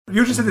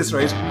You just said this,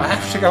 right? I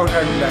have to take out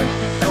Harry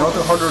Land,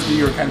 another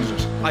 100-year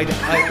candidate.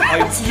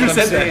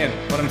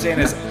 What I'm saying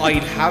is,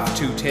 I'd have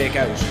to take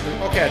out.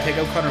 Okay, I'd take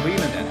out Conor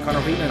Whelan then.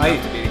 Conor Whelan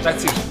have to be.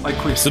 That's it. I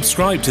quit.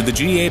 Subscribe to the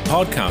GA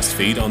podcast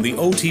feed on the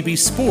OTB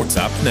Sports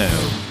app now.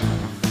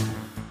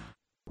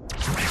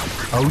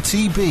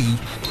 OTB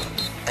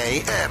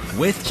AM.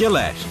 With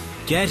Gillette.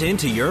 Get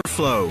into your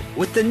flow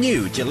with the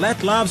new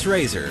Gillette Labs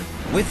Razor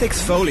with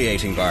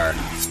exfoliating bar.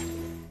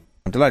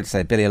 I'm delighted to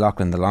say Billy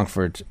O'Loughlin, the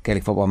Longford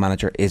Gaelic football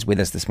manager, is with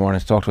us this morning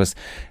to talk to us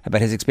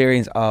about his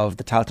experience of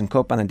the Tailteann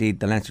Cup and indeed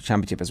the Leinster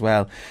Championship as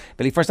well.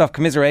 Billy, first off,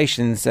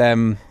 commiserations.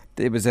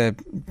 It was a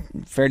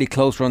fairly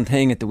close run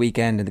thing at the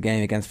weekend in the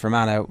game against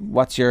Fermanagh.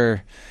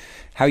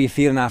 How are you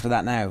feeling after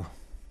that now?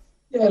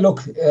 Yeah,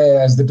 look,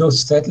 as the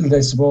dust settled,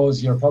 I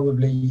suppose you're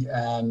probably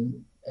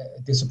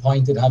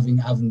disappointed having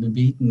been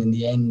beaten in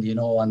the end,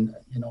 and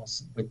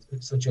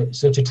with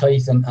such a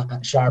tight and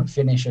sharp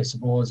finish. I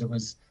suppose it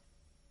was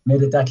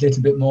made it that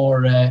little bit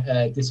more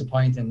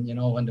disappointing,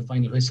 when the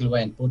final whistle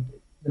went. But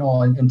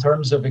in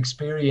terms of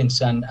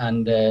experience and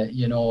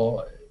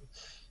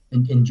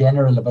in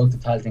general about the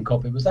Tailteann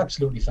Cup, it was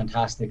absolutely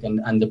fantastic,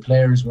 and the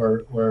players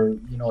were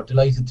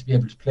delighted to be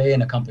able to play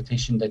in a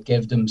competition that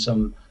gave them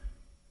some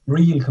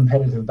real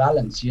competitive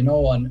balance,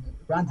 and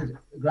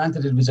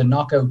granted it was a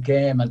knockout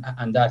game and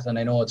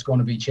I know it's going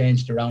to be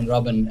changed to round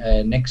robin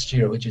next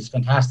year, which is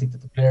fantastic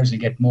that the players will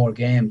get more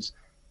games,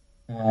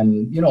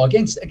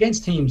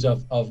 against teams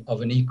of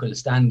an equal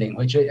standing,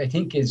 which I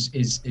think is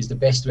the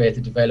best way to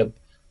develop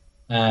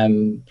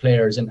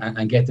players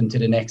and get them to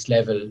the next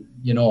level.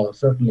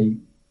 Certainly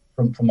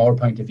from our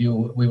point of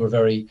view, we were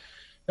very,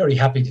 very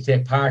happy to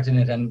take part in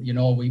it, and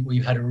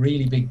we've had a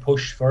really big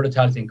push for the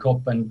Tailteann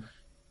Cup, and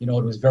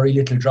there was very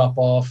little drop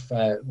off.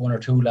 One or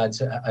two lads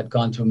had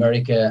gone to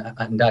America,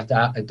 and that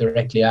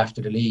directly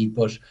after the league.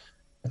 But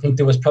I think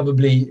there was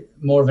probably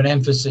more of an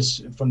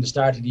emphasis from the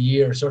start of the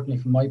year, certainly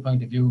from my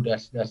point of view,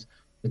 that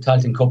the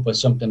Tailteann Cup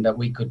was something that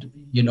we could,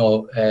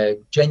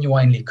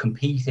 genuinely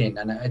compete in,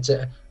 and it's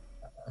a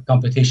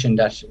competition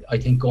that I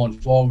think going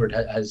forward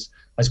has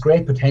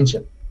great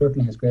potential.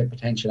 Certainly has great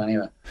potential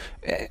anyway.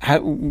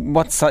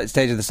 What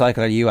stage of the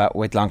cycle are you at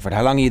with Longford?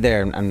 How long are you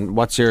there, and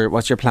what's your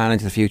plan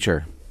into the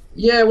future?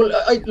 Yeah, well,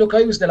 I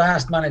was the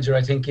last manager,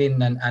 I think,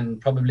 in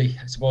and probably,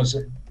 I suppose,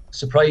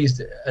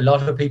 surprised a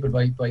lot of people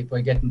by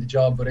getting the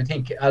job. But I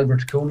think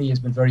Albert Cooney has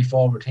been very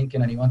forward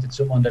thinking, and he wanted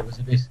someone that was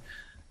a bit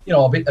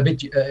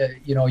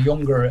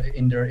younger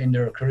in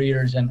their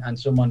careers, and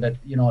someone that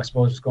I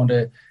suppose was going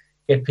to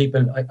get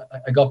people.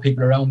 I got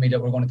people around me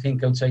that were going to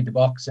think outside the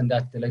box, and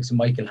that the likes of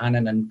Michael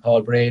Hannon and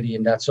Paul Brady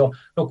and that. So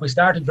look, we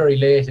started very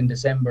late in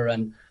December,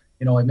 and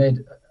I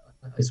made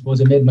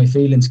my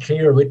feelings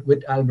clear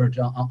with Albert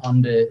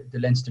on the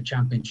Leinster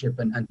Championship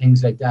and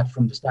things like that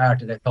from the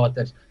start. And I thought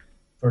that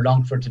for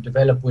Longford to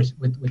develop with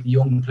the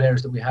young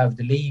players that we have,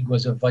 the league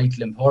was of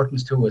vital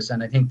importance to us.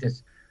 And I think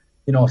that,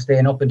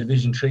 staying up in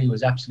Division 3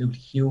 was absolutely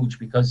huge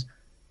because,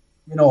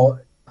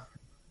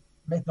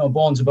 make no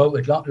bones about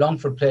it,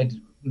 Longford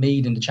played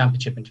Meath in the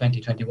Championship in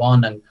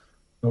 2021 and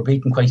we were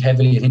beaten quite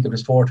heavily. I think it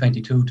was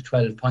 4-22 to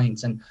 12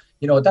 points. And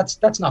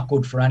that's not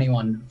good for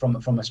anyone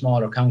from a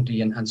smaller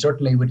county, and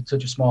certainly with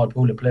such a small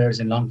pool of players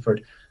in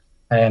Longford.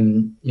 We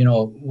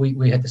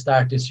had to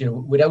start this year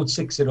without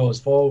 6 of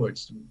those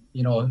forwards.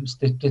 They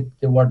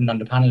weren't on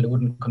the panel; they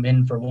wouldn't come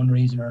in for one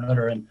reason or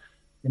another. And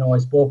I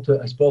spoke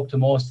to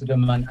most of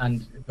them,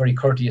 and very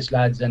courteous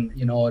lads, and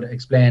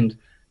explained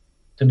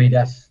to me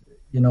that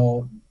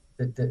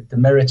the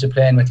merits of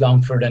playing with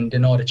Longford and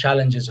the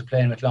challenges of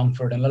playing with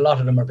Longford, and a lot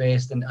of them are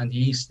based on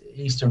the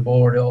eastern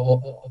board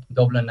up in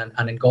Dublin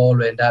and in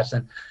Galway and that.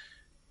 And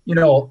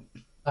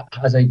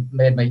as I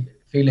made my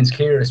feelings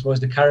clear, I suppose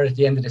the carrot at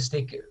the end of the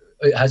stick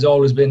has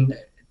always been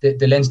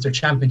the Leinster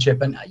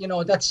Championship, and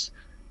that's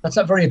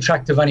not very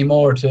attractive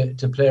anymore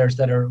to players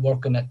that are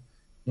working at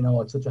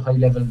at such a high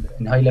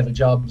level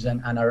jobs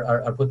and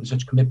are putting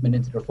such commitment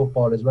into their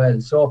football as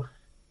well. So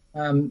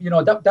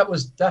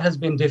that has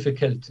been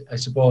difficult, I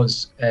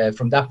suppose,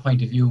 from that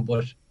point of view.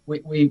 But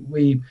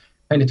we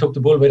kind of took the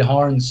bull by the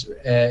horns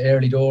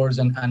early doors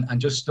and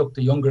just stuck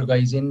the younger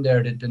guys in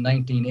there, the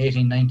 19,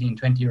 18, 19,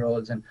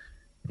 20-year-olds. And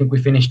I think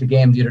we finished the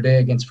game the other day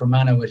against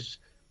Fermanagh with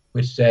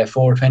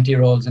 4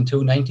 20-year-olds and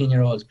 2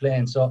 19-year-olds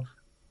playing. So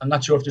I'm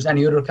not sure if there's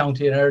any other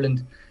county in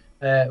Ireland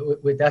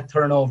with that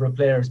turnover of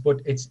players,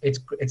 but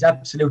it's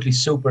absolutely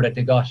super that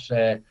they got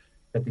to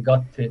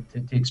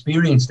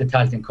experience the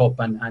Tailteann Cup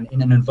and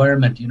in an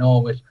environment,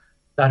 with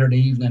Saturday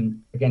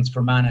evening against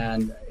Fermanagh,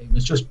 and it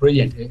was just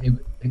brilliant.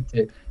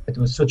 It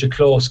was such a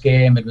close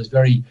game. It was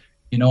very,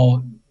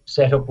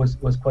 setup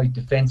was quite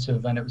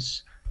defensive, and it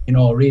was,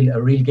 a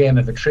real game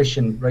of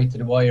attrition right to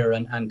the wire,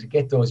 and to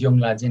get those young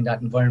lads in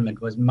that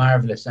environment was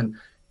marvellous, and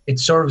it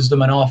serves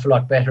them an awful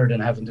lot better than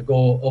having to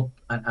go up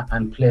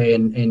and play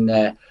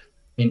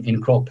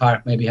in Croke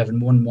Park, maybe having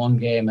won one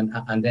game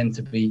and then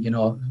to be,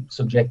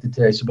 subjected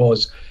to, I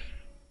suppose,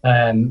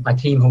 a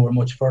team who were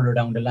much further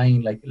down the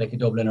line, like a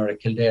Dublin or a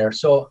Kildare.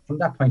 So from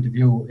that point of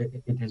view,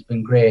 it has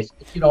been great.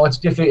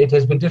 It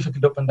has been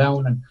difficult up and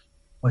down, and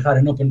we've had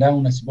an up and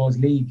down, I suppose,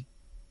 league.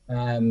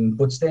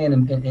 But staying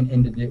in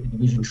the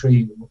Division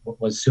 3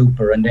 was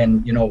super. And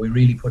then, you know, we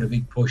really put a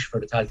big push for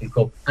the Tailteann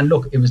Cup. And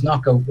look, it was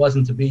knockout,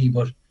 wasn't to be,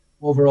 but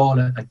overall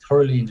a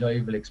thoroughly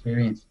enjoyable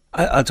experience.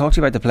 I'll talk to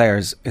you about the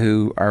players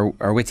who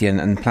are with you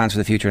and plans for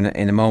the future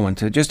in a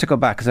moment. Just to go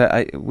back,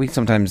 because we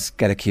sometimes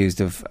get accused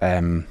of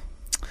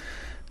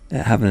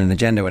having an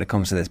agenda when it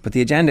comes to this, but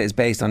the agenda is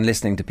based on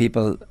listening to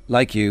people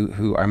like you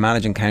who are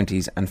managing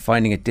counties and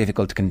finding it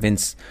difficult to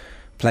convince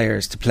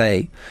players to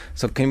play.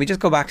 So can we just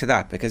go back to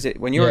that? Because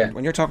when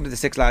you're talking to the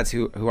 6 lads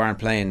who aren't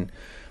playing,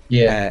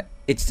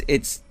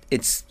 it's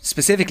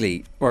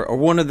specifically, or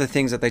one of the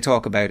things that they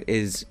talk about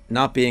is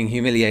not being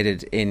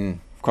humiliated in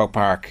Croke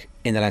Park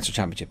in the Leinster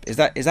Championship. Is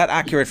that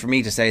accurate for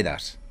me to say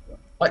that?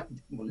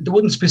 They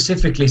wouldn't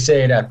specifically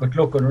say that, but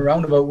look, in a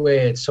roundabout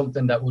way, it's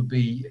something that would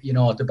be, you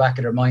know, at the back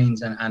of their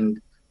minds,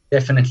 and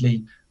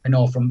definitely, I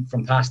know from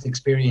past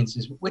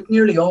experiences with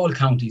nearly all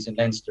counties in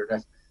Leinster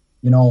that,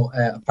 you know,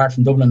 apart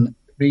from Dublin,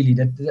 really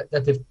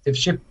that they've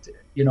shipped,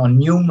 you know,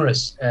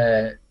 numerous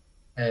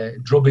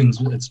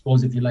drubbings, I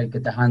suppose, if you like,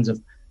 at the hands of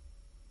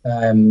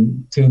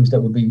teams that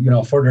would be, you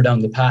know, further down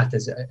the path,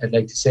 as I'd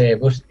like to say.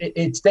 But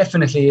it's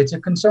definitely a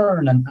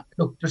concern. And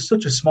look, there's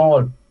such a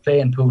small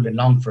playing pool in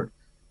Longford,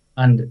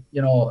 and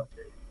you know,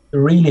 they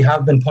really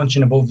have been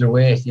punching above their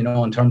weight, you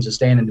know, in terms of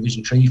staying in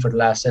Division 3 for the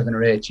last 7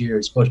 or 8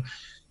 years. But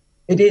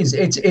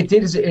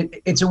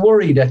it's a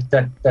worry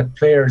that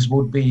players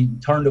would be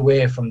turned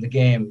away from the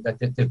game that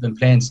they've been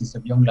playing since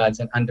they're young lads,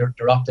 and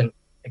they're often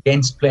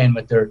against playing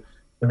with their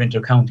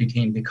inter-county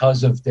team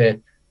because of the,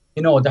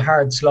 you know, the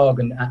hard slog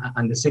and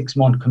the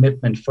 6-month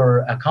commitment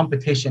for a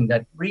competition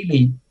that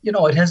really, you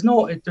know, there's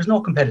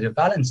no competitive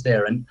balance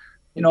there. And,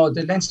 you know,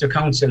 the Leinster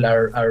Council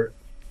are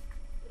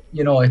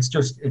you know, it's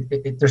just,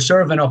 they're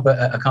serving up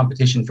a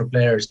competition for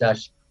players that,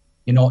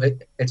 you know,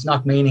 it's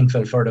not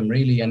meaningful for them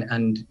really.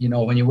 And you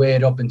know, when you weigh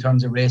it up in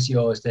terms of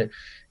ratios to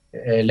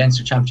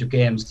Leinster Championship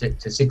games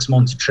to 6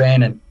 months of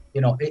training,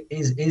 you know,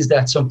 is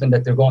that something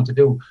that they're going to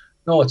do?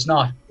 No, it's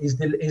not. Is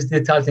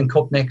the Tailteann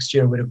Cup next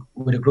year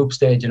with a group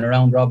stage and a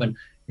round robin,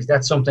 is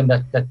that something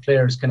that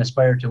players can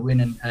aspire to win,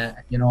 and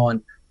you know,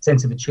 and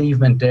sense of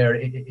achievement there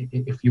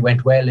if you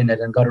went well in it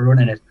and got a run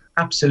in it?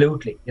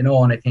 Absolutely, you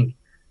know. And I think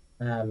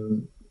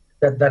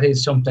that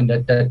is something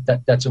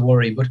that's a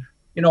worry. But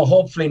you know,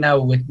 hopefully now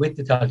with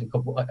the Tailteann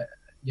Cup,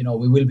 you know,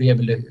 we will be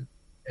able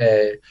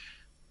to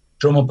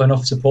drum up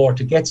enough support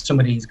to get some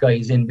of these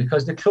guys in,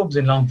 because the clubs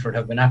in Longford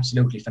have been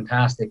absolutely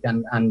fantastic,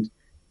 and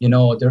you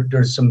know,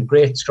 there's some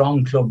great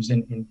strong clubs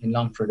in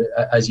Longford,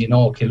 as you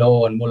know,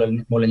 Kilo and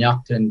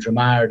Mullinachta and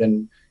Dramard,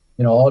 and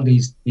you know, all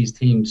these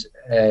teams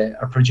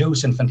are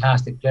producing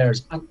fantastic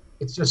players. And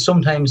it's just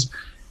sometimes,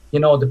 you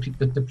know,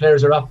 the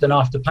players are opting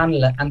off the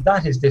panel, and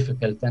that is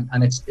difficult,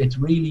 and it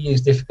really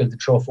is difficult to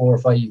throw 4 or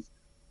 5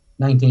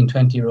 19,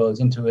 20-year-olds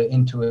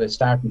into a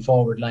starting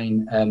forward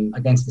line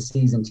against a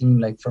seasoned team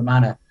like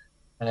Fermanagh,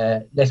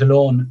 let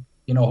alone,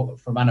 you know,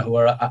 Fermanagh who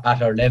are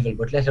at our level,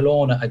 but let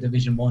alone a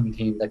Division 1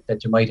 team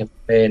that you might have to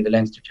play in the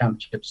Leinster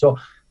Championship. So,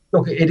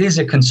 look, it is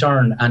a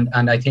concern,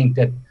 and I think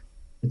that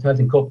the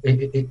Tailteann Cup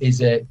is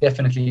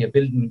definitely a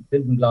building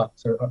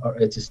blocks, or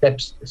it's a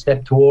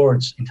step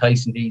towards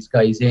enticing these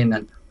guys in.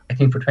 And I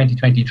think for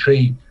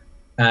 2023,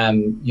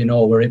 you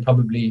know, we're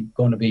probably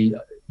going to be,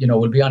 you know,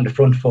 we'll be on the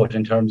front foot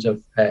in terms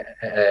of,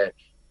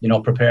 you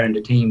know, preparing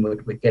the team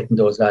with getting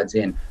those lads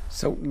in.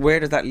 So where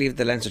does that leave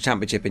the Leinster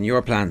Championship in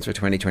your plans for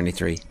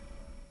 2023?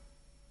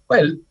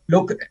 Well,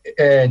 look,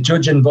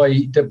 judging by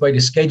the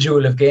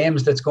schedule of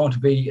games that's going to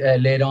be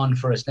laid on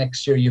for us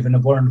next year, you've an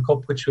Aburn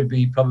Cup, which would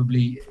be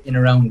probably in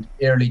around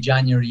early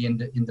January in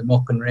the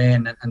muck and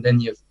rain, and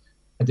then you've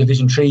a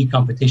Division 3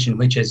 competition,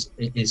 which is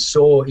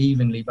so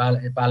evenly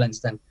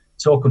balanced and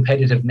so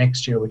competitive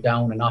next year with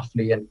Down and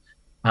Offaly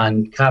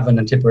and Cavan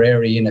and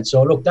Tipperary in it.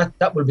 So look,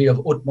 that will be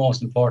of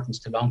utmost importance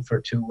to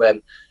Longford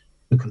to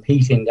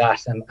compete in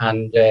that,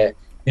 and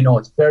you know,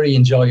 it's very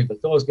enjoyable.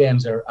 Those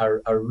games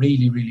are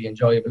really, really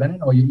enjoyable. And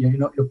you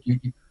know, look, we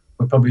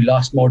probably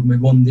lost more than we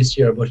won this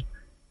year, but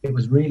it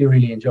was really,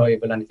 really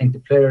enjoyable. And I think the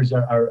players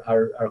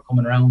are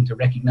coming around to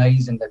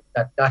recognising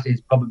that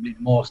is probably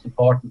the most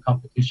important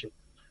competition,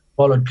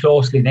 followed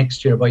closely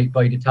next year by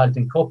the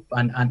Tailteann Cup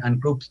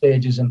and group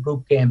stages and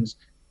group games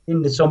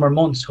in the summer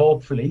months,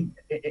 hopefully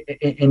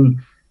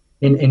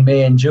in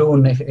May and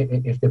June,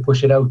 if they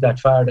push it out that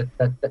far.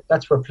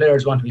 That's where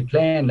players want to be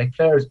playing. Like,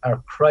 players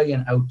are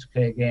crying out to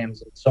play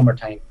games in the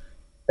summertime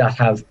that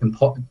have,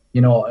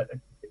 you know,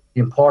 the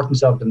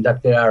importance of them,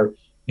 that they are,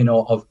 you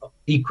know, of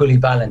equally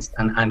balanced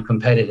and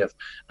competitive.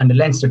 And the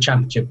Leinster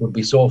Championship would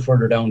be so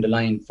further down the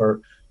line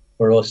for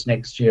us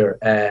next year.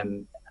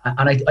 And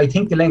I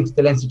think the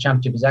Leinster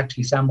Championship is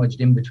actually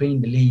sandwiched in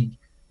between the league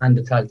and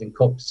the Tailteann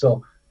Cup.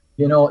 So,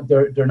 you know,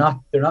 they're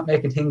not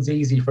making things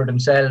easy for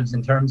themselves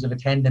in terms of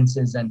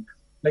attendances. And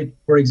like,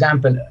 for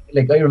example,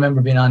 like I remember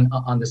being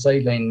on the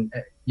sideline,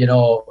 you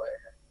know,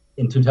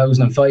 in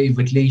 2005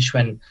 with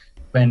Laois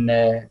when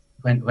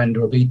they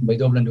were beaten by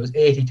Dublin. There was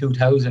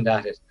 82,000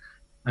 at it,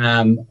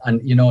 And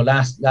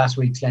last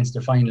week's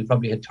Leinster final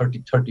probably had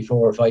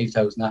 34 or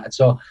 5,000.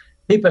 So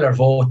people are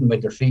voting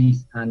with their feet,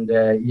 and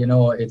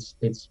it's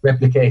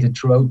replicated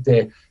throughout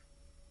the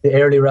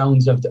early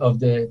rounds of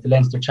the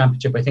Leinster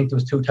Championship. I think there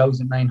was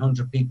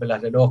 2,900 people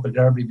at a local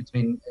derby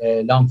between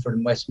Longford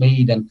and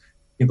Westmeath. And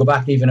you go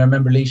back even, I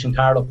remember Laois and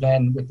Carlow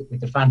playing with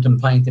the Phantom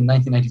Pint in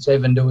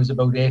 1997. There was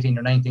about 18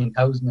 or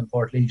 19,000 in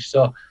Port Laois.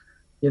 So,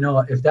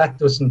 if that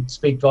doesn't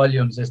speak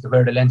volumes as to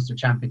where the Leinster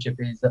Championship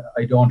is,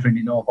 I don't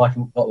really know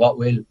what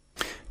will.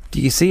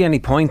 Do you see any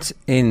point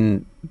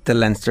in the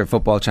Leinster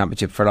Football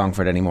Championship for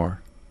Longford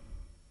anymore?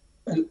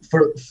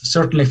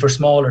 Certainly for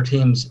smaller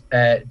teams,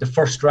 the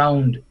first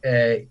round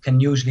can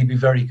usually be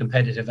very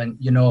competitive, and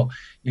you'll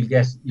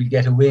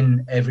get a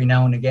win every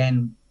now and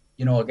again,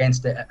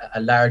 against a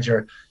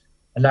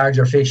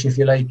larger fish, if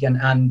you like,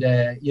 and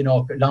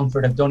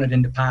Longford have done it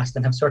in the past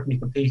and have certainly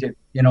competed.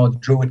 They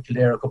drew with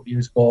Kildare a couple of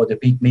years ago. They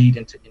beat Meath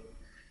in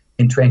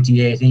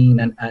 2018,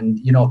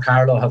 and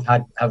Carlow have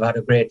had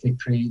a great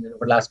victory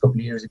over the last couple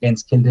of years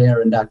against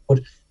Kildare and that.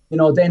 But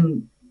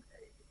then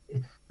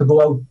to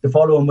go out the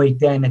following week,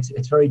 then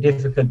it's very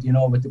difficult,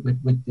 with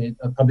the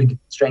probably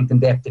strength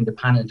and depth in the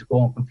panel to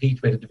go and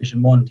compete with a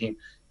Division 1 team.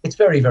 It's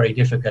very, very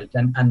difficult,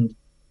 and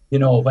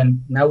now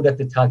that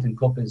the Tailteann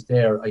Cup is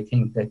there, I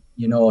think that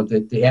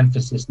the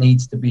emphasis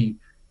needs to be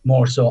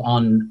more so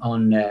on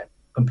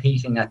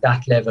competing at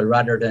that level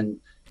rather than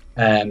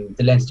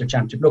the Leinster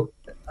Championship. Look,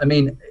 I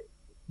mean,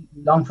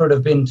 Longford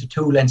have been to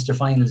 2 Leinster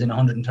finals in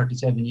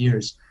 137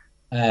 years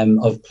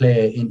of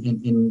play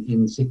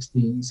in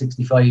 60,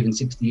 65 and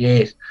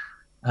 68.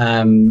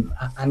 And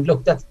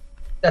look,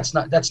 that's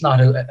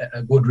not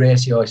a good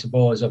ratio, I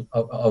suppose,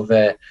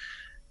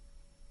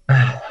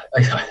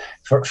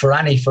 for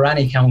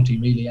any county,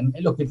 really. And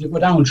look, if you go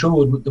down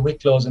through it, with the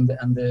Wicklow's and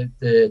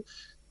the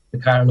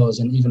Carlows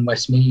and even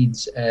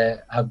Westmeaths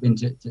have been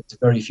to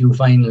very few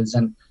finals,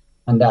 and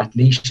that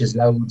Laois,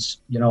 Louths,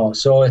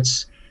 so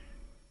it's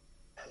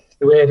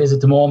the way it is at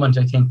the moment.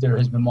 I think there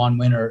has been one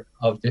winner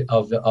of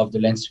the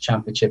Leinster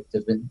Championship.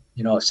 There've been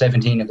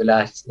 17 of the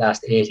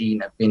last 18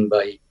 have been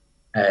by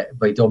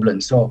Dublin.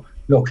 So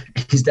look,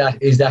 is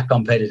that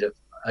competitive?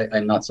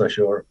 I'm not so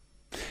sure.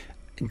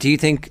 Do you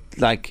think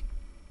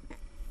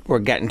we're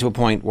getting to a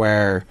point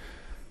where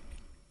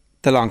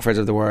the Longfords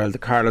of the world, the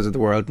Carlows of the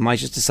world, might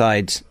just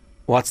decide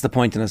what's the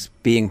point in us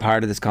being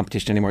part of this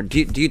competition anymore? Do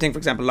you think, for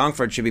example,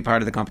 Longford should be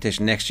part of the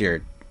competition next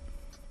year?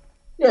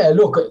 Yeah,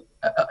 look,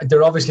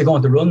 they're obviously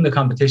going to run the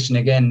competition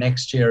again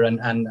next year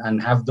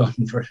and have done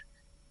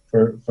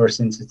for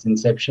since its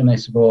inception, I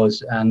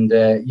suppose. And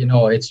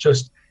it's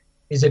just,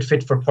 is it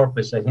fit for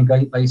purpose? I think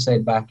I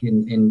said back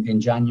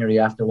in January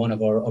after one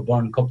of our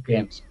Burn Cup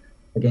games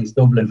against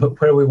Dublin,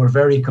 where we were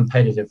very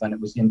competitive, and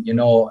it was in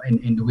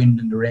the wind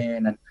and the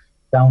rain and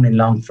down in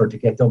Longford to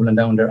get Dublin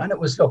down there, and it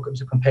was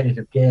a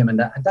competitive game,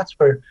 and that's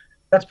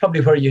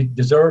probably where you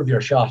deserve your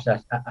shot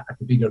at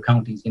the bigger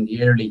counties in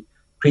the early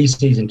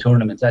pre-season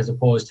tournaments, as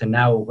opposed to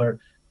now where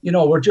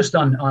we're just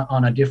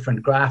on a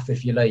different graph,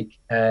 if you like.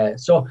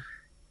 So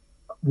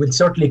we'll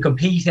certainly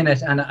compete in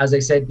it, and as I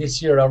said,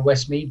 this year our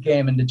Westmeath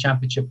game in the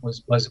championship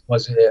was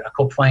a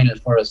cup final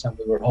for us, and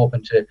we were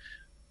hoping to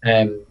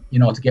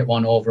to get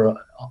one over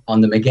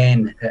on them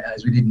again,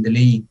 as we did in the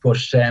league. But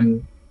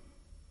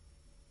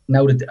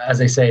now that,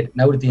 as I said,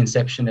 now that the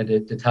inception of the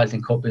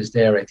Tailteann Cup is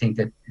there, I think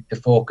that the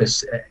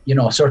focus,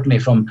 certainly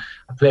from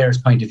a player's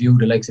point of view,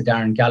 the likes of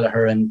Darren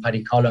Gallagher and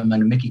Paddy Collum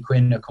and Mickey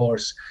Quinn, of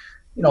course,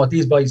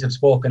 these boys have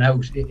spoken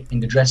out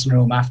in the dressing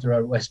room after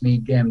our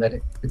Westmeath game that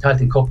the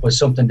Tailteann Cup was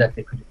something that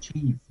they could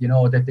achieve,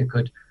 that they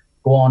could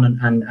go on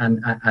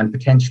and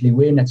potentially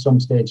win at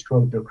some stage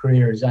throughout their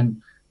careers. And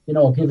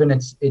given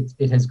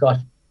it has got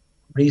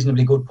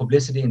reasonably good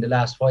publicity in the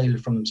last while,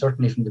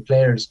 certainly from the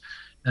players,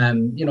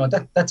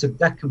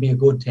 that can be a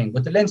good thing.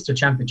 But the Leinster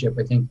Championship,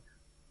 I think,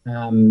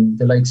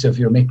 the likes of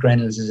your Mick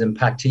Reynolds and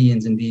Pat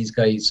Teans and these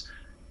guys,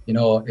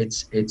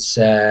 it's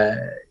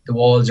the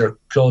walls are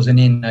closing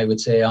in, I would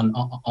say,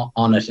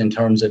 on it, in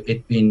terms of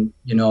it being,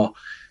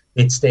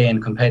 it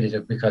staying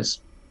competitive,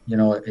 because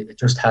it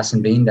just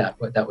hasn't been that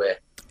way.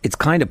 It's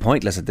kind of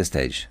pointless at this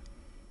stage.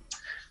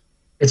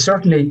 It's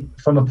certainly,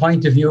 from a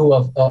point of view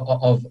of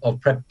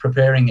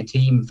preparing a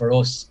team for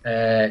us,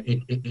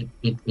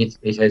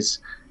 it has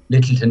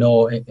little to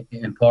no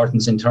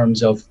importance in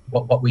terms of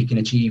what we can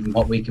achieve and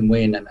what we can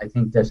win. And I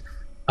think that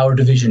our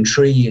Division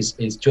 3 is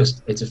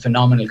it's a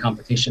phenomenal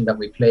competition that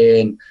we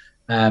play in.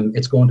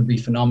 It's going to be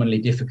phenomenally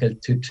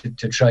difficult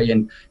to try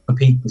and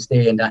compete and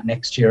stay in that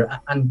next year.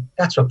 And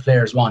that's what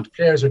players want.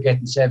 Players are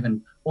getting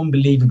 7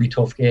 unbelievably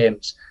tough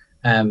games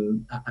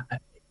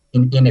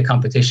in a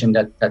competition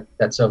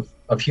that's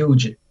of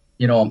huge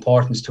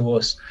importance to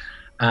us.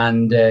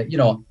 And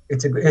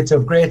it's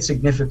of great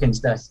significance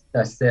that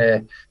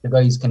the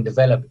guys can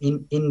develop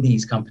in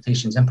these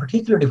competitions, and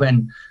particularly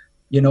when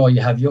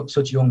you have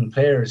such young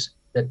players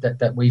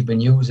that we've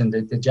been using,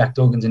 the Jack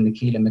Duggans and the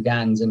Keelan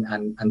McGanns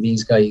and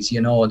these guys,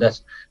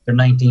 that they're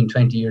 19,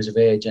 20 years of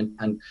age,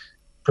 and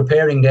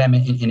preparing them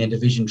in a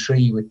Division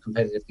 3 with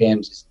competitive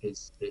games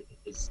is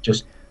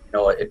just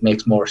it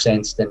makes more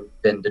sense than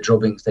the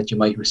drubbings that you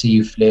might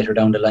receive later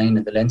down the line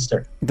in the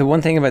Leinster. The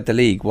one thing about the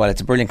league, while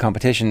it's a brilliant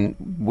competition,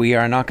 we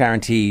are not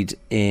guaranteed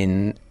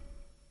in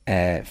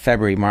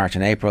February, March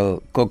and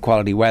April good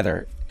quality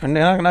weather. And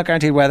not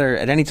guaranteed weather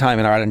at any time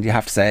in Ireland, you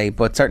have to say,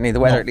 but certainly the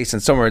weather, at least in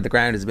summer, the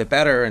ground is a bit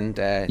better, and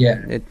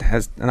it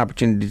has an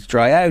opportunity to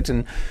dry out,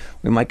 and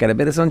we might get a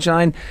bit of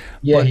sunshine.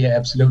 Yeah,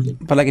 absolutely.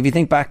 But like, if you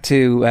think back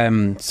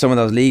to some of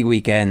those league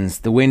weekends,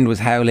 the wind was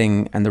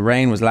howling and the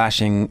rain was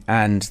lashing,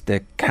 and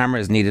the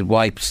cameras needed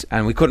wiped,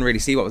 and we couldn't really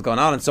see what was going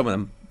on in some of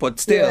them. But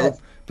still,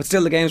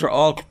 the games were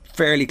all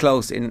fairly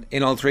close in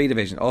all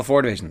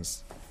four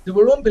divisions. They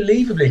were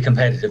unbelievably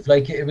competitive.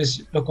 Like, it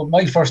was, look,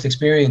 my first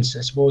experience, I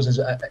suppose, as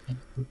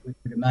with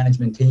the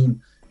management team,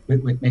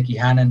 with Mickey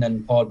Hannon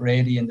and Paul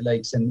Brady and the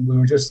likes, and we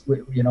were just, we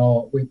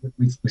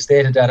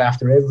stated that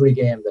after every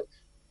game that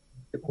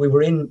we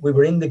were in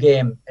the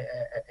game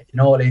in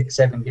all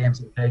 7 games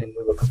that we played, and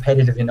we were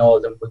competitive in all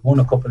of them. We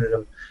won a couple of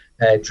them,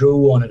 drew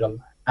one of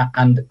them,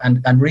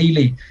 and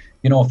really,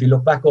 if you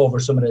look back over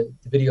some of the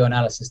video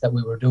analysis that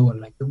we were doing,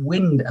 like the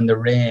wind and the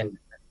rain,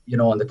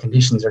 and the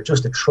conditions are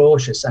just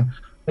atrocious. And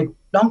like,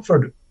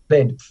 Longford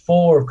played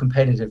 4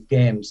 competitive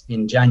games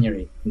in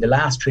January, in the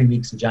last 3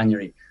 weeks of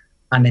January,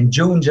 and in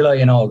June, July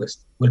and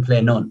August we'll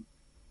play none.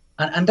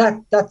 And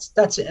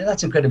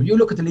that's incredible. You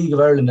look at the League of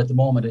Ireland at the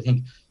moment, I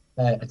think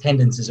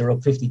attendances are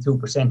up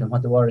 52% on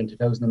what they were in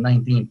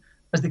 2019,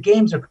 because the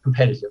games are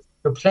competitive.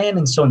 They're playing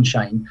in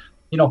sunshine.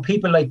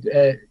 People like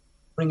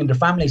bringing their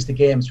families to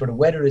games where the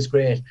weather is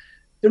great.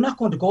 They're not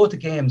going to go to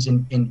games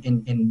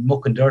in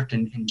muck and dirt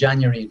in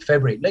January and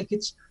February. Like,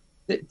 it's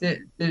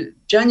the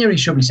January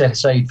should be set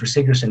aside for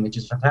Sigerson, which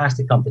is a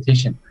fantastic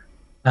competition,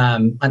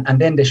 and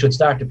then they should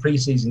start the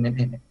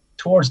pre-season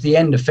towards the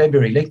end of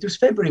February. Like, there's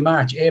February,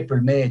 March,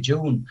 April, May,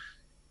 June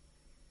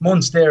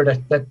months there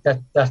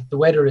that the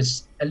weather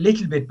is a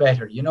little bit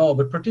better,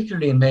 but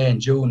particularly in May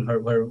and June,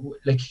 where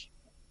like,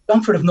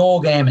 Longford have no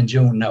game in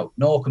June now,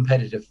 no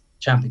competitive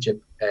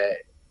championship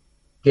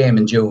game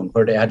in June,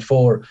 where they had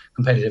 4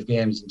 competitive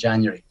games in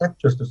January. That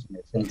just doesn't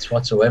make sense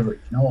whatsoever,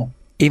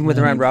 Even with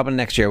the round robin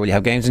next year, will you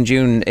have games in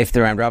June if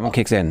the round robin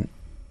kicks in?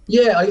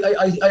 Yeah,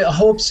 I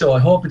hope so. I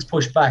hope it's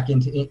pushed back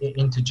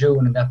into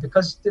June and that,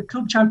 because the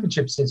club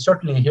championships,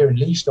 certainly here in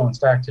Laois, don't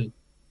start till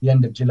the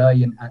end of July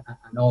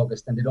and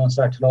August, and they don't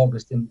start till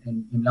August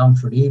in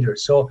Longford either.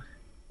 So,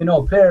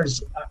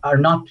 players are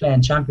not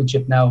playing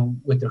championship now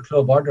with their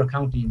club or their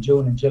county in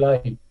June and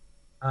July.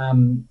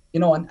 And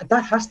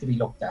that has to be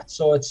looked at.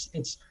 So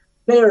it's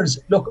players,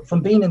 look,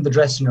 from being in the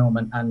dressing room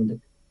and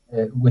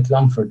with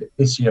Longford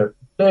this year,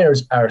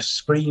 players are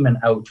screaming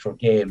out for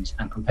games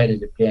and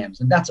competitive games,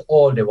 and that's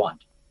all they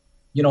want.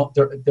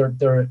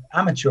 They're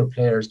amateur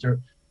players. They're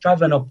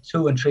travelling up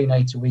 2 and 3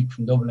 nights a week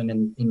from Dublin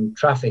in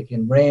traffic,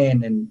 in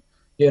rain, and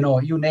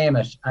you name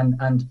it,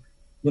 and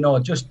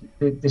just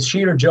the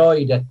sheer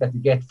joy that they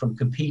get from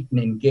competing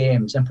in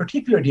games. And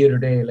particularly the other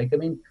day,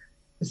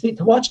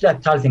 to watch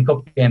that Tailteann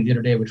Cup game the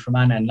other day with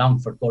Fermanagh and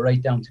Longford go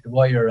right down to the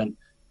wire, and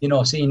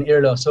seeing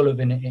Irla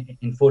O'Sullivan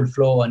in full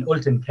flow, and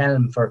Ultan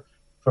Kelm for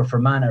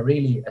Fermanagh,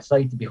 really a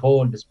sight to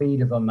behold, the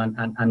speed of them,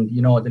 and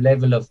the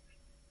level of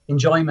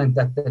enjoyment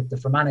that the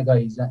Fermanagh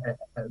guys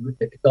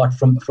got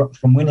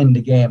from winning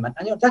the game, and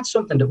that's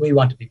something that we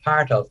want to be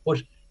part of.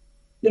 But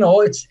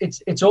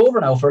it's over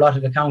now for a lot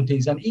of the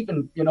counties, and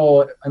even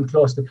I'm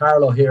close to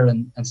Carlow here,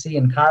 and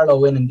seeing Carlow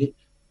winning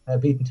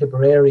beating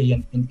Tipperary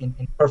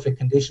in perfect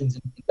conditions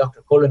in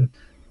Dr. Cullen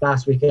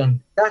last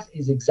weekend. That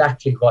is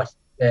exactly what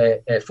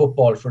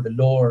football for the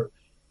lower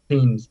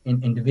teams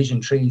in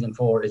Division 3 and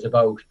 4 is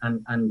about,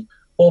 and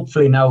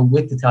hopefully now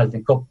with the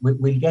Tailteann Cup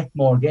we'll get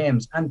more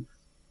games, and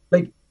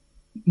like,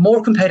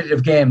 more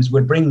competitive games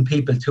will bring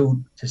people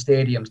to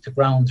stadiums, to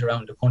grounds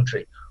around the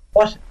country.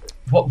 What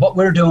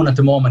we're doing at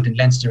the moment in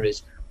Leinster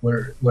is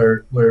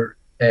we're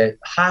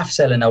half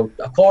selling out,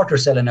 a quarter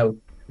selling out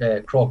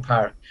Croke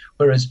Park,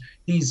 whereas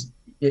these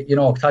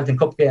Tailteann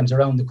Cup games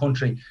around the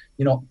country,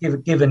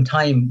 given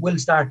time, will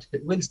start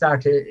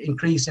to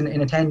increase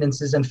in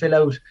attendances and fill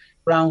out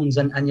grounds,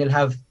 and you'll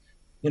have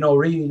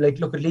really, like,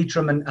 look at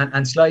Leitrim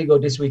and Sligo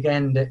this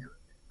weekend,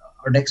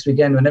 or next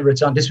weekend, whenever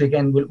it's on. This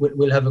weekend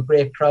we'll have a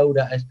great crowd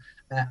at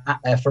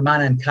it.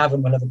 Fermanagh and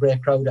Cavan will have a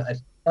great crowd at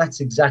it. That's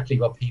exactly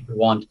what people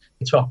want.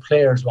 It's what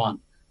players want.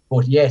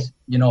 But yet,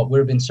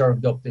 we're being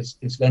served up this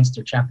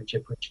Leinster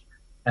Championship, which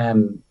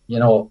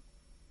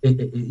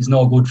it is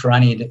no good for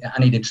any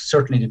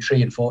certainly the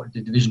 3 and 4,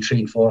 the Division 3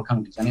 and 4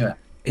 counties anyway.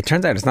 It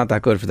turns out it's not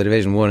that good for the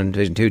Division 1 and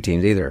Division 2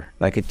 teams either.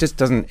 Like, it just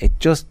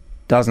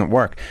doesn't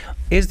work.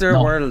 Is there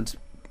a world?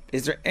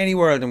 Is there any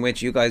world in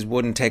which you guys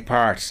wouldn't take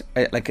part,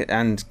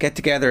 and get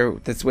together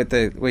with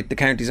the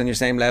counties on your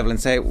same level and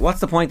say, what's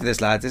the point of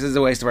this, lads? This is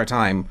a waste of our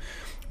time.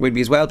 We'd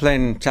be as well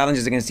playing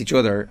challenges against each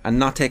other and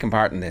not taking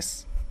part in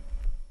this.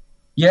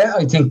 Yeah,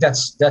 I think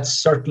that's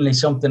certainly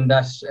something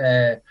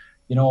that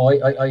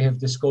I have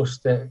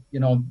discussed.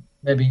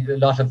 Maybe a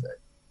lot of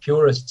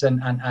purists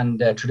and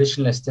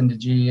traditionalists in the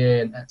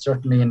GAA, and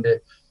certainly in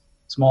the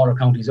smaller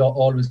counties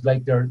always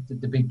like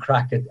the big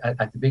crack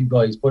at the big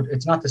boys, but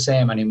it's not the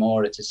same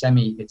anymore. It's a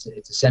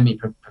semi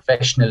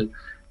professional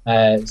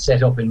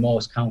set up in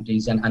most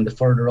counties, and the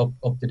further up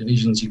the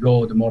divisions you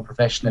go, the more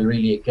professional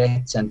really it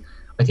gets. And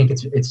I think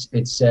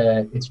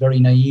it's very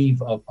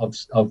naive of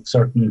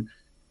certain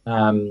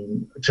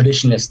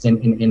traditionalists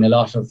in a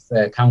lot of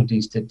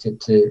counties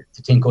to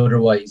think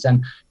otherwise.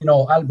 And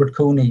Albert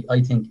Cooney,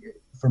 I think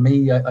for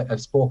me,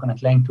 I've spoken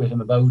at length with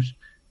him about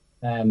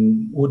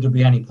would there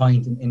be any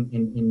point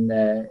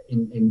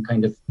in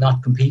kind of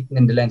not competing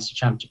in the Leinster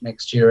Championship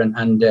next year,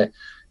 and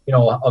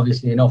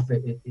obviously enough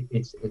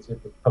it's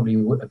probably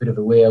a bit of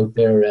a way out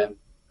there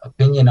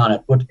opinion on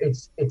it, but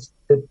it's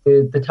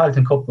the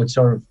Tailteann Cup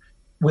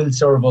will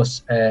serve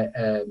us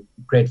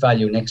great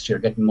value next year,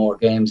 getting more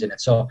games in it.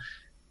 So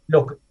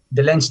look,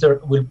 the Leinster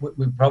will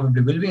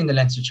probably be in the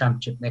Leinster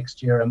Championship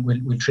next year, and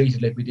we'll treat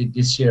it like we did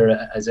this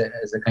year as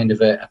a kind of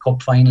a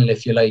cup final,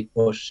 if you like.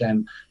 But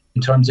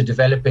in terms of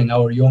developing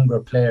our younger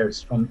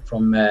players from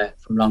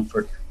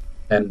Longford,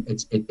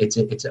 it's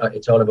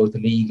all about the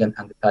league and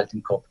the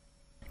Tailteann Cup.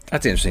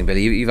 That's interesting,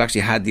 Billy. You've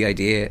actually had the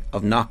idea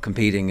of not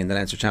competing in the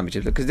Leinster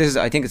Championship, because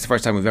I think it's the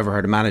first time we've ever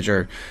heard a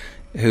manager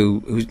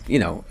who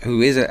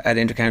is at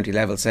intercounty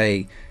level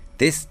say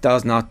this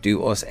does not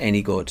do us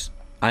any good.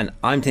 And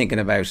I'm thinking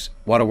about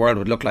what a world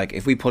would look like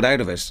if we pulled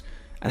out of it,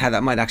 and how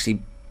that might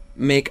actually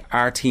make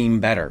our team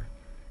better.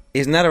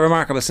 Isn't that a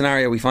remarkable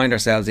scenario we find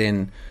ourselves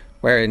in,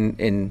 where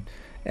in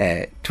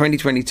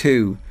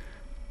 2022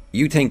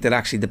 you think that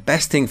actually the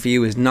best thing for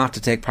you is not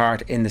to take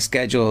part in the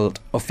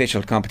scheduled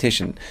official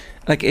competition?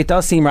 Like, it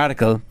does seem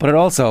radical, but it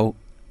also,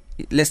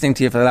 listening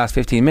to you for the last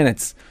 15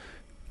 minutes,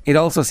 it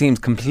also seems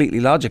completely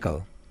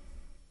logical.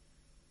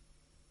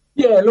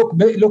 Yeah, look,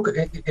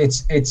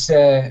 it's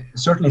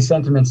certainly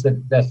sentiments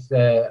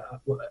that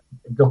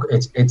look,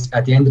 it's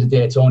at the end of the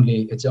day, it's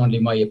only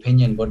my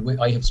opinion, but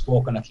I have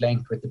spoken at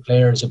length with the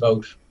players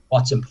about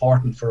what's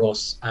important for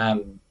us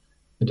to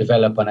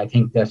develop, and I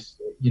think that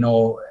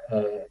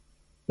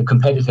the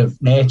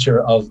competitive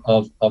nature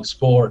of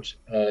sport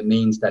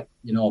means that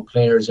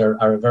players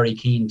are very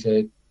keen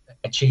to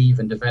achieve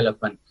and develop,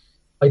 and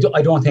I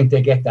don't think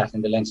they get that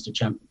in the Leinster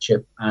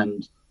Championship.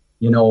 And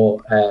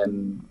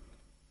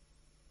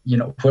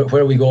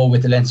where we go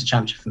with the Leinster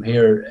Championship from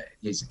here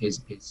is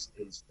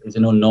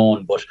an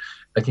unknown, but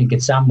I think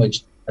it's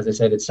sandwiched, as I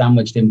said,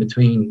 in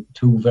between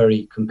two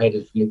very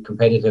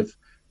competitive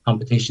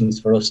competitions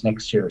for us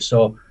next year.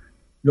 So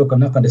look, I'm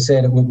not going to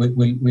say that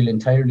we'll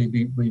entirely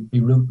be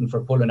rooting for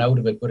pulling out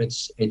of it, but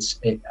it's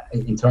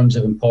in terms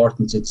of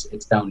importance,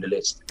 it's down the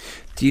list.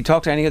 Do you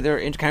talk to any other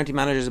intercounty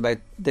managers about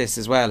this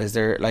as well? Is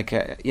there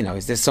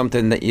is this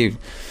something that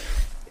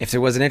if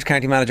there was an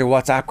intercounty manager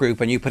WhatsApp group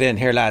and you put in,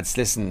 here lads,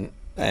 listen,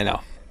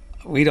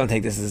 we don't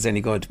think this is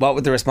any good, what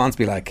would the response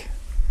be like?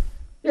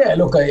 Yeah,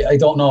 look, I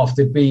don't know if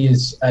they'd be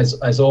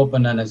as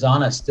open and as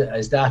honest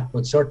as that,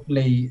 but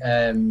certainly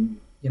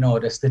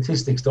the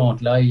statistics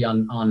don't lie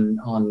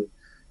on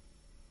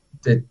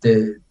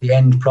the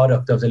end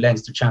product of the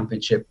Leinster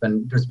Championship,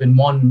 and there's been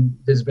one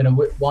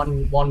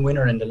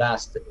winner in the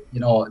last,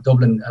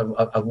 Dublin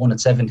have won it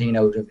 17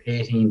 out of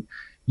 18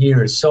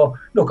 years. So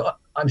look,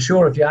 I'm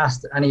sure if you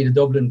asked any of the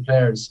Dublin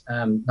players,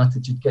 not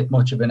that you'd get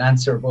much of an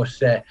answer, but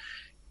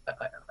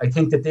I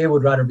think that they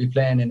would rather be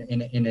playing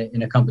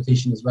in a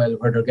competition as well,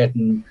 where they're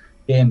getting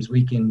games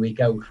week in, week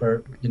out,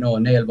 where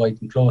nail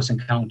biting close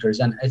encounters,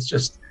 and it's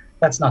just,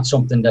 that's not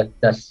something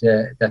that's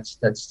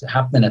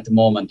happening at the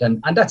moment,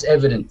 and that's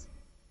evident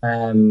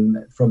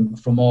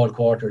from all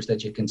quarters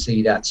that you can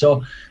see that.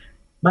 So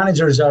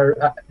managers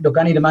are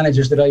any of the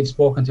managers that I've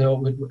spoken to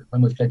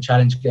when we've played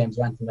challenge games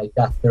or anything like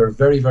that, they're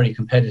very, very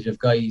competitive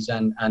guys,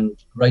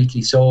 and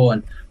rightly so.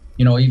 And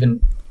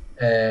even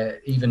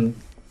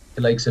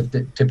the likes of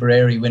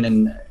Tipperary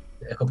winning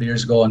a couple of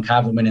years ago and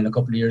Cavan winning a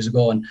couple of years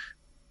ago, and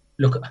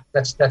look,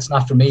 that's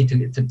not for me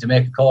to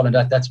make a call on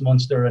that. That's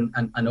Munster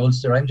and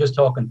Ulster. I'm just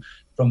talking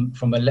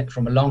from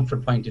a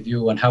Longford point of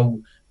view, and how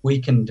we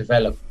can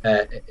develop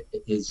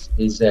is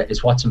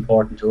what's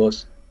important to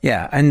us.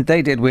 Yeah, and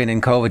they did win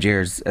in COVID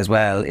years as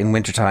well in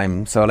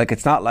wintertime. So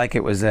it's not like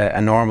it was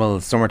a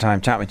normal summertime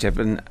championship,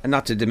 and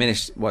not to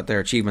diminish what their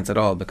achievements at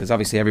all, because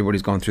obviously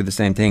everybody's going through the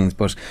same things,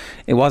 but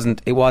it was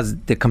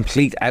the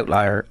complete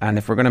outlier. And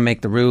if we're going to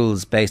make the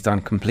rules based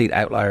on complete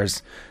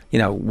outliers,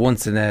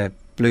 once in a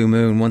blue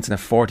moon, once in a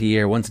 40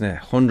 year, once in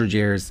 100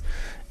 years,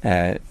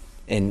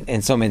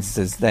 in some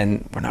instances,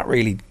 then we're not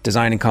really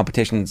designing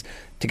competitions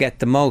to get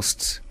the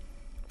most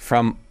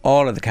from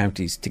all of the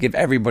counties, to give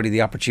everybody the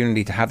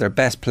opportunity to have their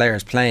best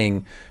players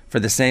playing for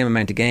the same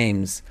amount of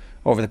games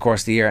over the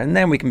course of the year. And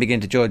then we can begin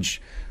to judge,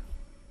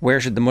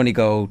 where should the money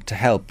go to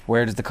help?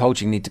 Where does the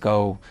coaching need to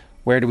go?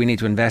 Where do we need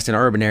to invest in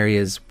urban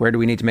areas? Where do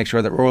we need to make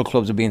sure that rural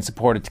clubs are being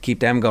supported to keep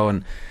them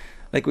going?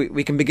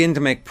 We can begin to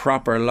make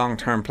proper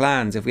long-term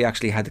plans if we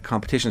actually had the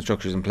competition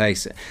structures in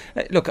place.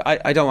 Look,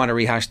 I don't want to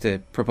rehash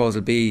the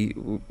proposal B.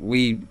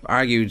 We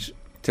argued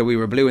till we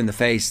were blue in the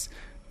face.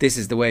 This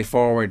is the way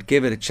forward.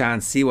 Give it a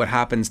chance, see what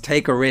happens,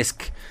 take a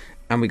risk,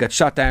 and we got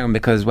shot down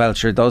because, well,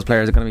 sure, those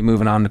players are going to be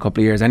moving on in a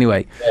couple of years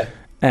anyway.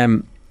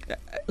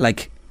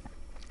 Like,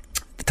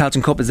 the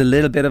Tailteann Cup is a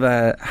little bit of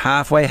a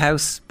halfway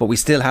house, but we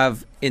still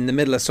have, in the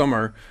middle of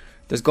summer,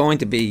 there's going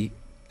to be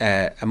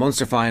a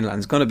Munster final, and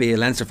there's going to be a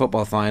Leinster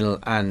football final,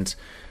 and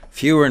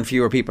fewer and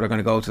fewer people are going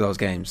to go to those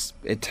games.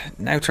 It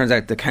now turns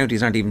out the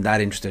counties aren't even that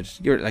interested.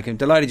 I'm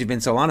delighted you've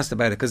been so honest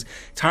about it, because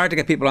it's hard to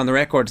get people on the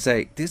record to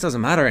say this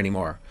doesn't matter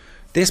anymore.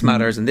 This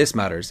matters and this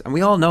matters, and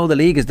we all know the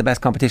league is the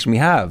best competition we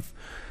have.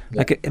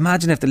 Like,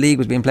 imagine if the league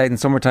was being played in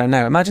summertime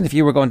now. Imagine if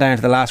you were going down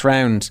to the last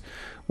round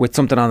with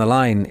something on the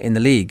line in the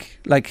league.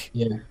 Like,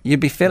 you'd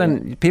be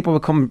filling. People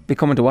would be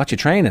coming to watch you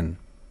training.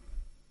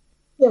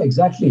 Yeah,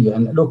 exactly.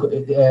 And look,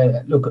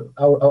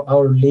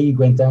 our league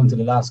went down to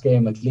the last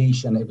game at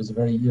Laois, and it was a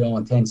very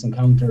intense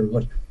encounter.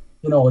 But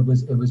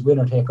it was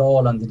winner take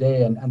all on the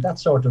day, and that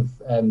sort of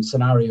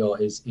scenario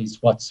is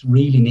what's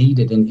really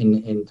needed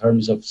in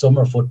terms of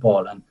summer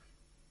football. And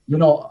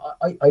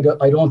I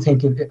don't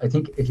think I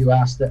think if you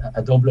asked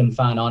a Dublin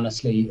fan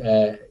honestly,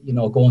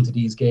 going to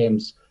these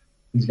games,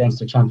 these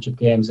Leinster Championship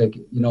games, like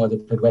they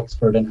played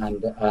Wexford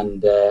and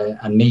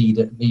Meath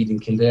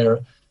and Kildare.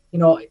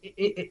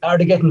 Are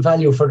they getting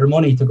value for their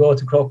money to go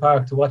to Croke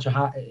Park to watch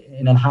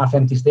in a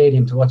half-empty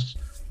stadium, to watch,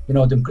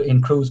 them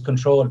in cruise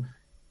control?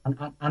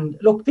 And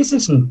look, this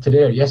isn't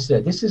today or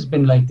yesterday. This has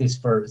been like this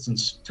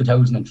since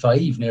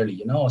 2005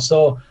 nearly,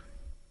 So,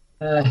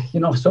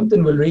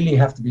 something will really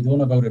have to be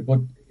done about it.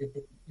 But,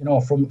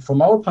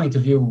 from our point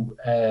of view,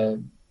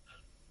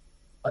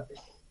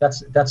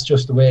 that's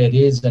just the way it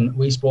is. And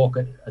we spoke,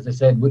 as I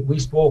said, we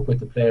spoke with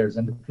the players,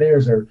 and the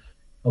players are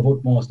of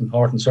utmost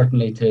importance,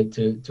 certainly to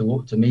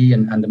me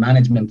and the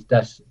management,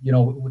 that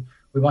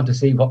we want to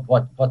see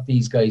what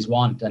these guys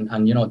want, and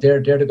they're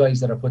the guys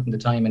that are putting the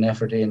time and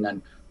effort in,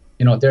 and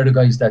they're the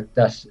guys that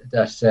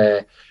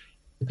the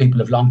people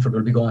of Longford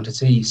will be going to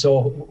see.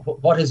 So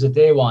what is it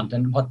they want,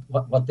 and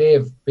what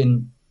they've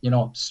been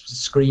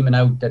screaming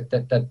out,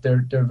 that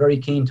they're very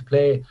keen to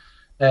play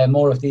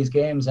more of these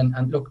games,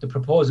 and look, the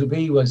proposal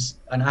B was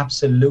an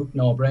absolute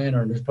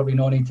no-brainer, and there's probably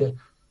no need to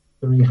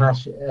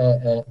rehash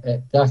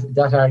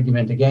that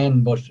argument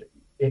again, but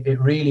it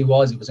really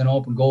was. It was an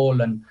open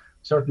goal, and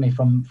certainly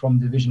from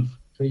Division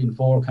 3 and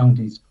 4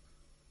 counties,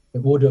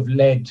 it would have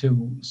led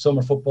to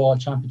summer football,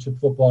 championship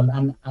football,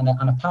 and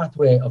a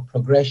pathway of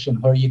progression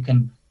where you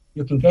can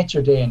get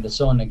your day in the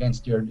sun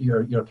against your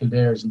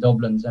Kildares and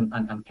Dublins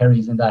and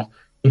Kerrys, and that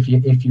if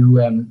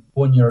you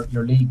won your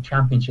league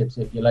championships,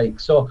 if you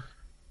like. So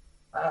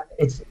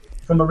it's,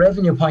 from a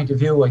revenue point of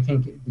view, I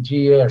think the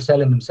GAA are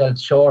selling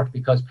themselves short,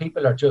 because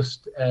people are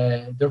just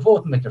they're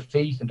voting with their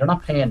feet, and they're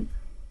not paying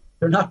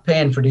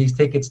for these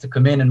tickets to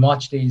come in and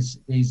watch these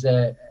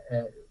I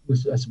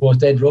suppose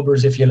dead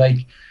rubbers, if you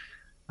like,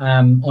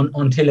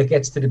 until it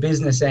gets to the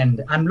business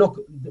end. And look,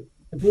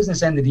 the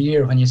business end of the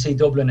year, when you see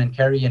Dublin and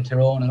Kerry and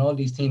Tyrone and all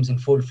these teams in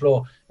full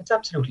flow, it's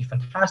absolutely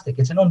fantastic.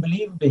 It's an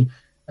unbelievably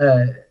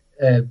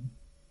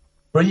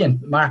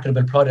brilliant,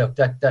 marketable product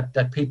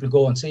that people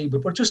go and see,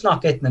 but we're just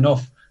not getting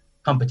enough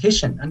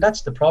competition, and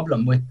that's the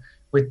problem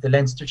with the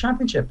Leinster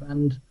Championship.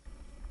 And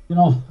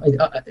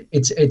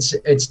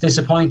it's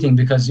disappointing,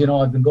 because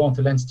I've been going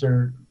to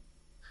Leinster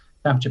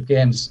Championship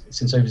games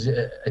since I was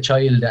a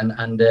child,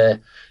 and it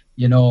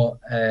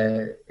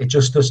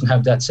just doesn't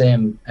have that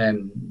same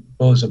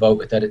buzz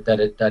about it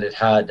that it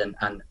had,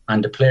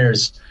 and the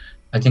players,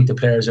 I think the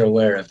players are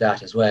aware of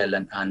that as well,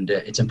 and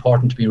it's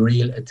important to be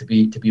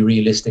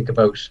realistic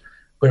about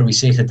where we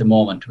sit at the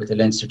moment with the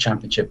Leinster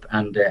Championship.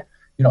 And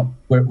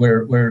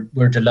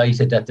we're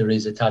delighted that there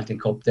is a Tailteann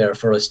Cup there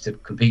for us to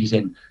compete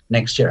in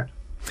next year.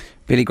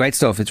 Billy, great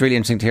stuff. It's really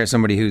interesting to hear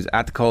somebody who's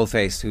at the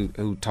coalface,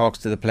 who talks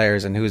to the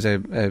players, and who's a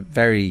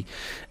very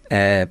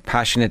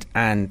passionate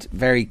and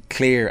very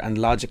clear and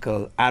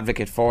logical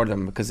advocate for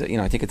them, because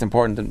I think it's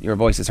important that your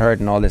voice is heard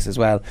in all this as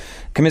well.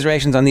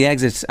 Commiserations on the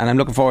exit, and I'm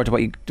looking forward to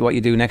what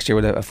you do next year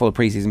with a full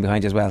pre-season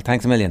behind you as well.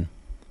 Thanks a million.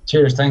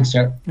 Cheers, thanks,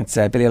 Ger. It's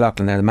Billy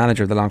O'Loughlin there, the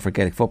manager of the Longford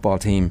Gaelic football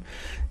team.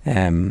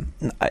 I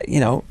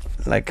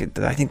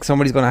think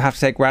somebody's going to have to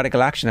take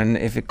radical action, and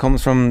if it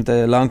comes from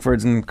the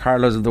Longfords and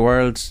Carlos of the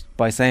world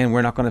by saying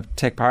we're not going to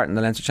take part in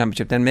the Leinster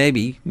Championship, then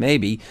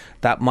maybe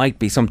that might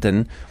be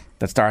something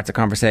that starts a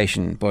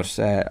conversation. But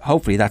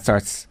hopefully that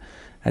starts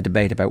a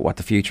debate about what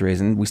the future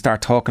is, and we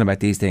start talking about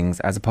these things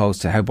as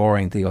opposed to how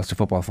boring the Ulster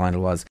football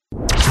final was.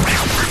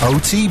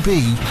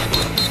 OTB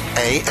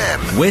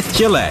AM with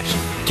Gillette.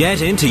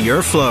 Get into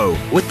your flow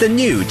with the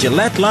new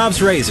Gillette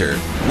Labs Razor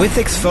with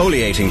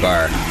exfoliating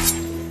bar.